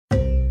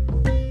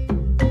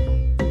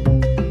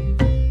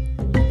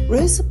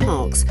Rosa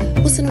Parks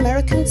was an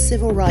American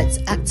civil rights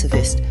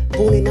activist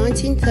born in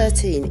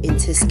 1913 in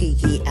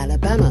Tuskegee,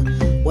 Alabama,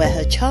 where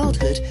her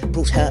childhood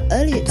brought her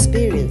early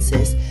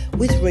experiences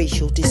with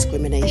racial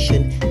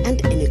discrimination and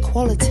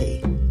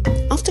inequality.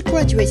 After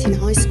graduating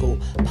high school,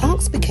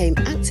 Parks became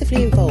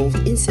actively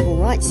involved in civil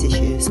rights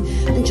issues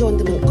and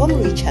joined the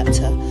Montgomery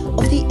chapter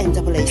of the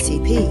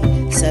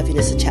NAACP, serving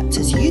as the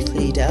chapter's youth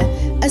leader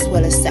as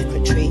well as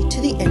secretary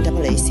to the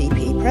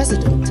NAACP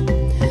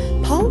president.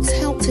 Parks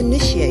helped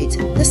initiate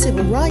the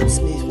civil rights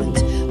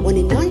movement when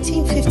in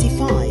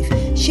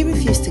 1955 she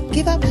refused to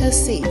give up her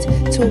seat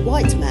to a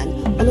white man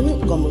on a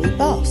Montgomery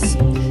bus.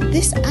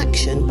 This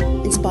action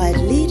inspired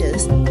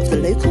leaders of the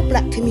local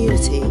black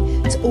community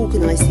to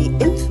organise the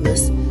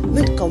infamous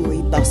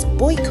Montgomery bus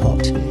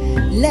boycott,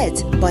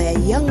 led by a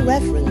young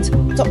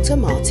Reverend Dr.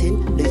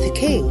 Martin Luther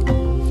King.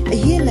 A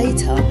year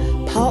later,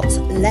 Parks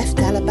left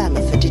Alabama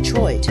for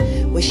Detroit,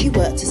 where she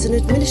worked as an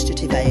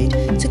administrative aide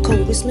to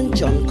Congressman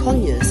John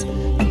Conyers,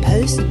 a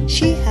post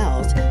she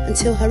held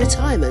until her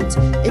retirement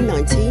in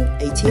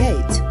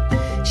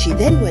 1988. She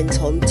then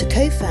went on to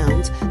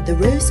co-found the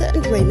Rosa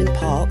and Raymond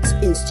Parks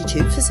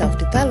Institute for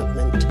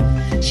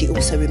Self-Development. She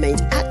also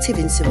remained active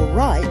in civil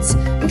rights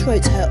and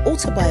wrote her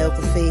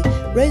autobiography,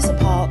 Rosa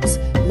Parks,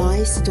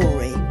 My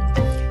Story.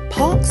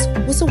 Parks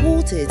was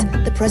awarded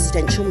the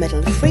Presidential Medal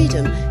of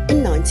Freedom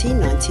in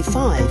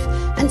 1995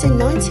 and in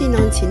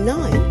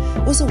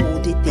 1999 was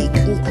awarded the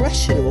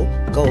Congressional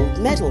Gold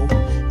Medal,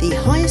 the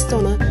highest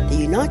honour the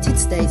United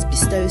States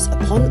bestows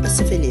upon a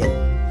civilian.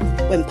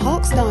 When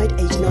Parks died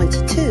aged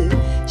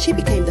 92, she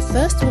became the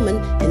first woman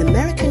in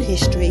American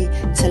history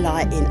to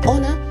lie in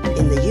honour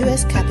in the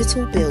US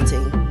Capitol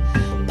building.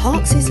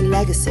 Parks'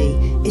 legacy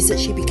is that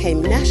she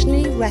became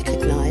nationally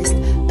recognised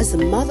as the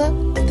mother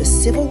of the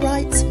civil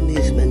rights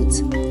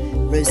movement.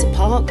 Rosa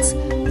Parks,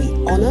 we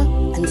honour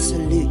and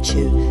salute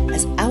you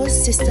as our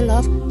sister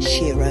love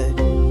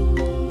Shiro.